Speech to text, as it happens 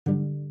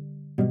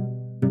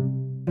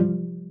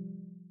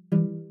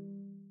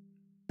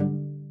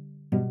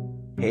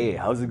Hey,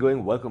 how's it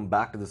going? Welcome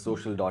back to the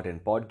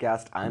Social.in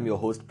podcast. I'm your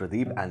host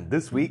Pradeep, and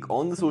this week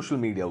on the Social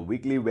Media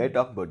Weekly, we're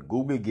talking about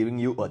Google giving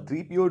you a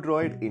 3PO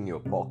droid in your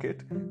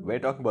pocket. We're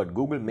talking about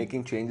Google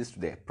making changes to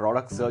their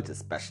product search,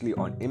 especially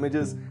on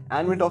images,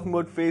 and we're talking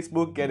about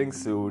Facebook getting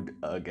sued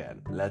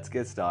again. Let's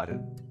get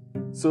started.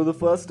 So the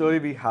first story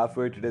we have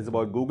for it is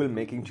about Google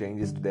making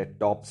changes to their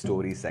top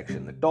stories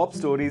section. The top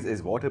stories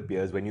is what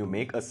appears when you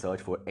make a search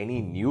for any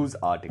news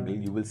article.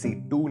 You will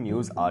see two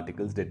news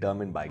articles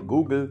determined by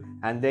Google,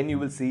 and then you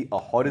will see a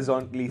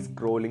horizontally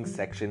scrolling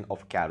section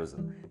of carousel.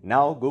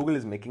 Now Google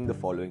is making the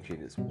following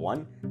changes.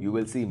 1. You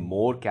will see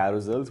more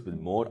carousels with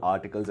more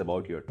articles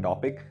about your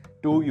topic.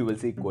 2. You will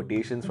see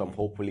quotations from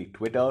hopefully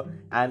Twitter.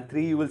 And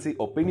 3. You will see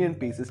opinion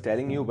pieces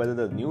telling you whether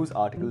the news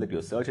article that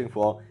you're searching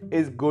for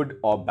is good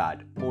or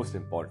bad, most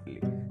importantly.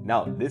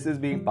 Now, this is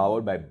being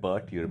powered by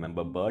BERT, you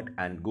remember BERT,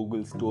 and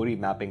Google story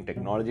mapping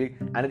technology,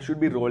 and it should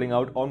be rolling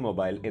out on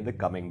mobile in the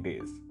coming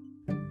days.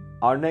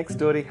 Our next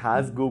story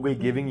has Google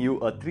giving you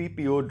a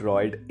 3PO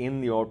droid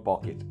in your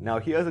pocket. Now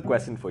here's a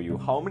question for you.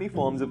 How many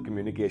forms of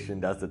communication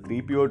does the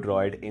 3PO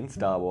droid in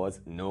Star Wars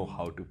know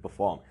how to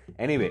perform?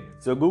 Anyway,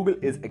 so Google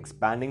is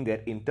expanding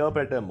their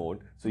interpreter mode,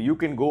 so you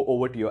can go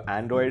over to your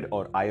Android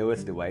or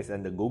iOS device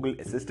and the Google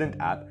Assistant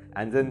app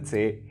and then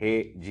say,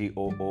 "Hey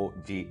Google,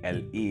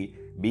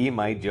 be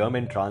my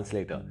German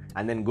translator."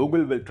 And then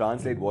Google will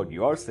translate what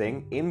you're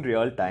saying in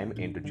real time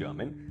into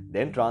German,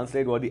 then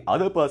translate what the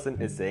other person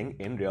is saying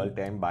in real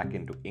time back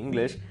into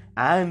English,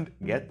 and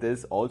get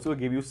this, also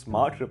give you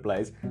smart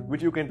replies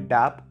which you can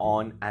tap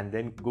on, and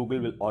then Google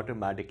will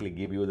automatically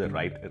give you the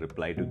right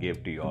reply to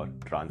give to your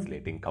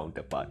translating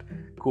counterpart.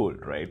 Cool,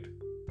 right?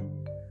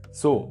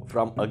 So,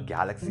 from a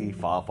galaxy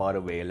far, far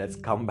away, let's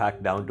come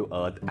back down to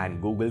Earth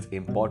and Google's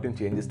important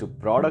changes to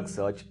product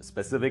search,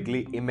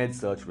 specifically image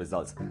search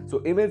results.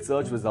 So, image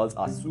search results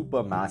are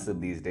super massive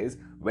these days.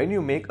 When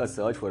you make a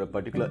search for a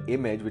particular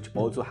image, which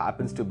also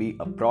happens to be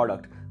a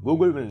product,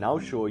 Google will now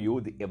show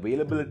you the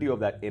availability of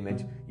that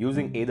image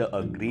using either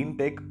a green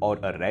tick or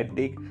a red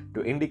tick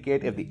to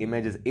indicate if the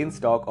image is in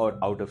stock or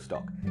out of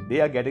stock.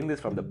 They are getting this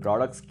from the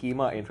product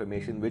schema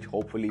information, which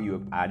hopefully you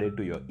have added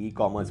to your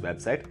e-commerce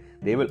website.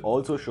 They will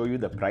also show you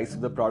the price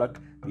of the product,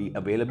 the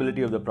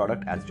availability of the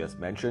product as just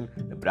mentioned,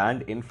 the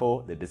brand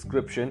info, the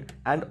description,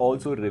 and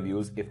also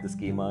reviews if the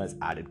schema is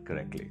added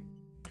correctly.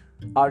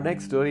 Our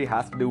next story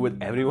has to do with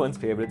everyone's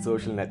favorite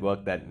social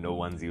network that no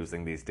one's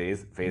using these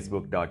days,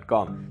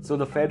 Facebook.com. So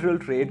the Federal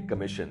Trade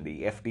Commission,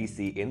 the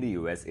FTC in the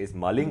US, is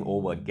mulling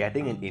over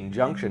getting an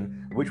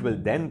injunction which will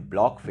then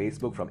block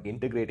Facebook from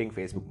integrating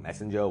Facebook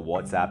Messenger,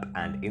 WhatsApp,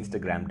 and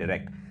Instagram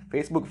Direct.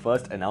 Facebook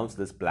first announced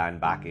this plan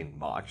back in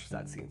March,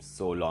 that seems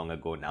so long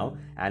ago now,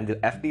 and the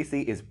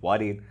FTC is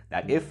worried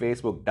that if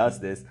Facebook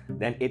does this,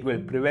 then it will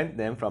prevent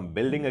them from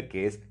building a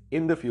case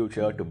in the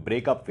future to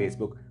break up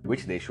Facebook,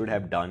 which they should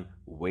have done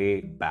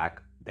way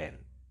back then.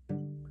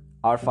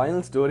 Our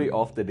final story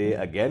of the day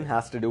again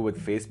has to do with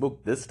Facebook.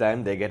 This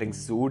time they're getting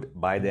sued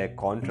by their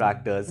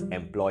contractor's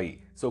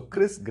employee. So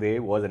Chris Gray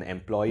was an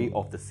employee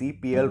of the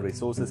CPL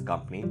Resources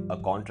Company, a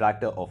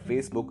contractor of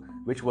Facebook,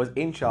 which was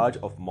in charge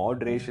of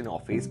moderation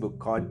of Facebook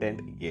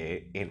content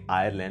in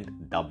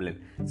Ireland,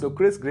 Dublin. So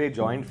Chris Gray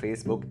joined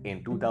Facebook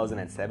in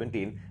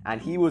 2017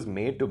 and he was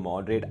made to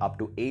moderate up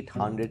to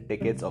 800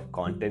 tickets of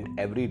content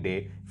every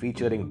day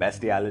featuring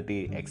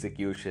bestiality,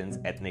 executions,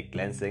 ethnic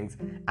cleansings,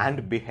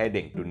 and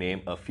beheading, to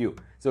name a few.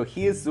 So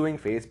he is suing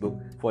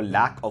Facebook for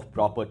lack of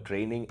proper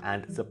training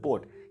and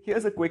support.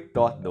 Here's a quick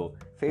thought though.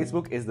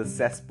 Facebook is the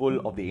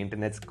cesspool of the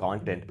internet's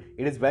content.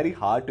 It is very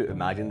hard to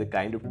imagine the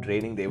kind of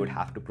training they would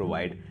have to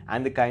provide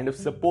and the kind of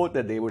support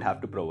that they would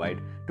have to provide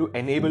to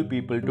enable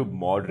people to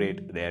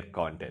moderate their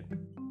content.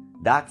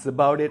 That's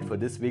about it for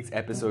this week's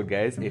episode,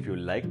 guys. If you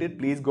liked it,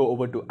 please go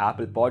over to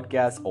Apple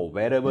Podcasts or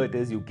wherever it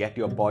is you get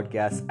your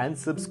podcasts and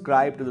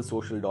subscribe to the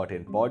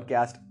Social.in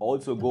podcast.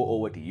 Also go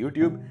over to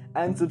YouTube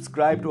and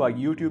subscribe to our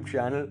YouTube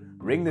channel.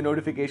 Ring the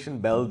notification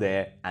bell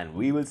there, and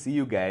we will see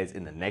you guys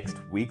in the next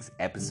week's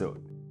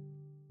episode.